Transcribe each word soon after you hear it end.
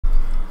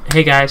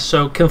Hey guys,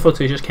 so Killing Floor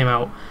 2 just came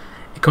out.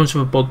 It comes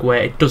with a bug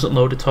where it doesn't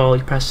load at all.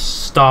 You press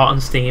start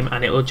on Steam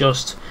and it will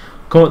just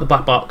come up with the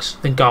black box,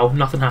 then go,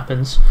 nothing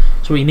happens.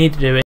 So what you need to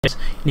do is,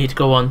 you need to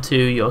go onto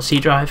your C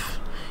drive,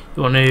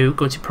 you want to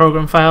go to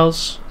program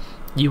files,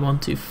 you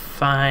want to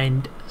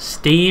find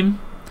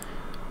Steam,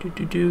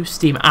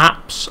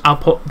 Steamapps. I'll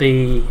put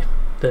the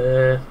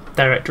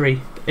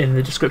directory in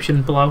the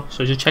description below,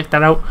 so just check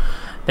that out.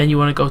 Then you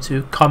want to go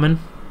to common,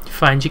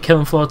 find your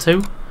Killing Floor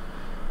 2.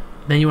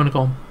 Then you want to go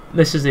on,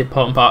 this is the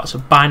important part, so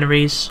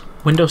Binaries,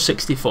 Windows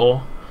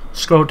 64,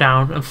 scroll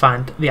down and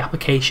find the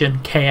application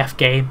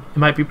KFGAME. It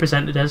might be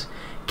presented as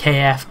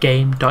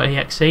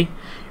KFGAME.exe.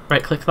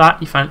 Right click that,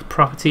 you find the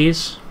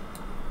properties.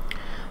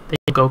 Then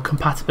you go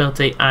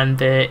Compatibility, and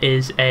there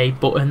is a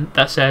button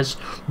that says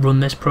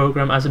run this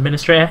program as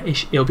administrator.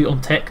 It'll be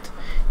unticked.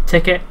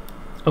 Tick it,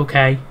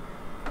 okay,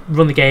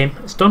 run the game,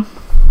 it's done.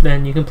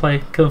 Then you can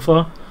play Killing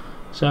Floor.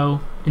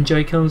 So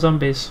enjoy killing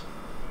zombies.